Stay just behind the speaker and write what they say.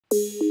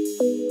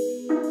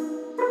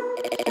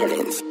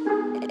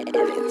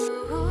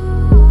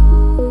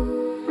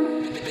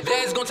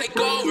gon' take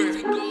over.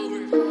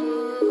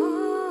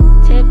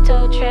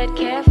 Tiptoe, tread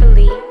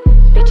carefully.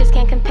 Bitches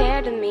can't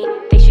compare to me.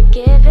 They should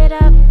give it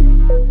up.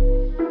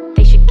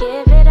 They should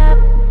give it up.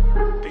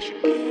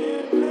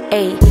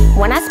 Ayy,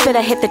 when I spit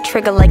I hit the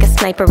trigger like a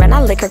sniper. And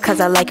I lick her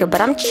cause I like her,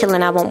 but I'm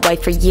chillin', I won't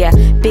wife her, yeah.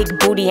 Big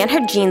booty and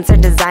her jeans are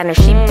designer.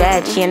 She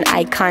bad, she an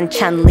icon,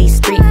 Chun-Li,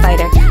 street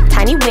fighter.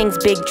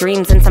 Tinywiings, big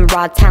dreams and some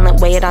raw talent.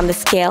 Weigh it on the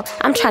scale,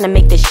 I'm tryna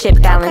make this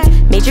shit balance.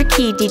 Major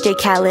key, DJ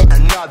Khaled.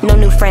 No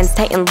new friends,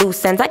 tighten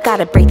loose ends. I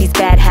gotta break these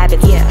bad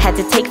habits. Had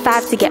to take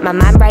 5 to get my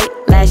mind right.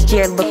 Last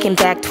year, looking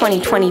back,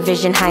 2020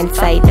 vision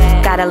hindsight.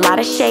 Got a lot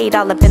of shade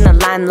all up in the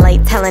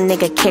limelight. Tell a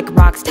nigga kick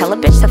rocks, tell a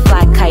bitch to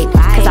fly kite.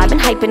 Cause I've been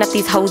hyping up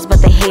these hoes,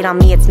 but they hate on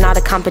me. It's not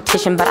a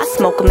competition, but I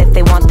smoke them if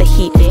they want the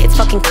heat. It's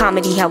fucking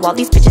comedy how all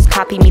these bitches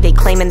copy me. They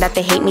claiming that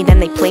they hate me, then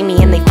they play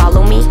me and they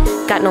follow me.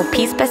 Got no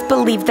peace, best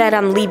believe that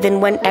I'm leaving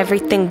when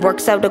everything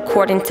works out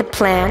according to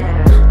plan.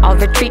 I'll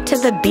retreat to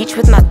the beach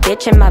with my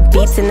bitch and my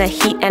beats in the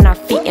heat and our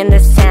feet in the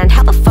sand.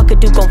 How the fuck a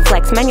dude gon'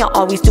 flex? Man, y'all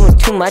always doing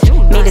too much.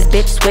 Made his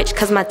bitch switch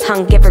cause my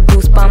tongue give her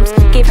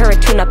goosebumps. Gave her a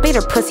tune-up, ate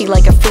her pussy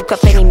like a fruit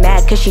cup. And he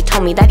mad cause she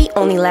told me that he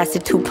only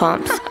lasted 2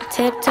 pumps.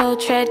 Tiptoe,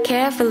 tread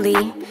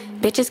carefully.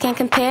 Bitches can't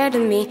compare to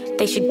me.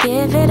 They should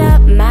give it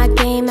up. My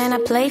game and I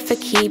play for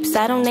keeps.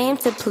 I don't aim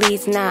to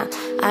please, nah,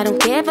 I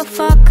don't give a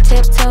fuck.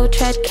 Tiptoe,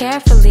 tread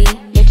carefully.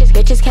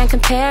 Bitches can't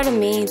compare to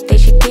me. They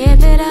should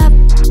give it up.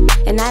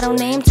 And I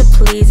don't aim to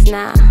please,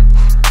 nah,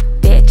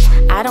 bitch,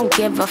 I don't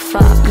give a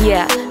fuck.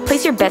 Yeah,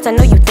 place your bets, I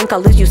know you think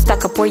I'll lose you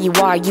stuck up where you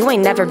are. You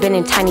ain't never been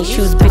in tiny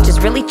shoes.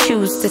 Bitches really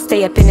choose to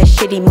stay up in a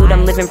shitty mood.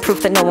 I'm living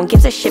proof that no one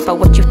gives a shit about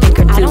what you think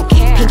or do. I don't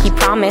care. Pinky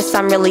promise,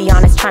 I'm really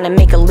honest. Trying to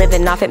make a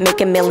living off it,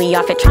 make a milli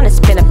off it. Trying to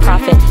spin a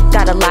profit.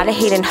 Got a lot of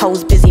hating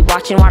hoes busy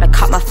watching while I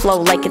caught my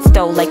flow like it's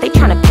dough. Like they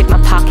trying to pick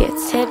my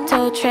pockets.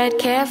 Tiptoe, tread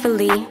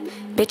carefully.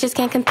 Bitches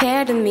can't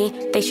compare to me.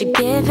 They should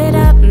give it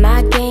up.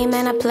 My game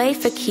and I play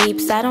for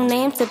keeps. I don't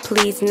aim to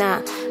please,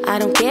 nah, I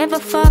don't give a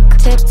fuck.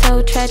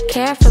 Tiptoe, tread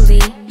carefully.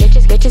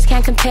 Bitches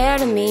can't compare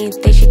to me.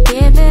 They should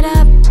give it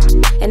up.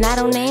 And I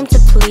don't aim to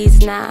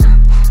please, nah,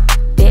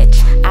 bitch,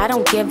 I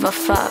don't give a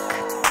fuck.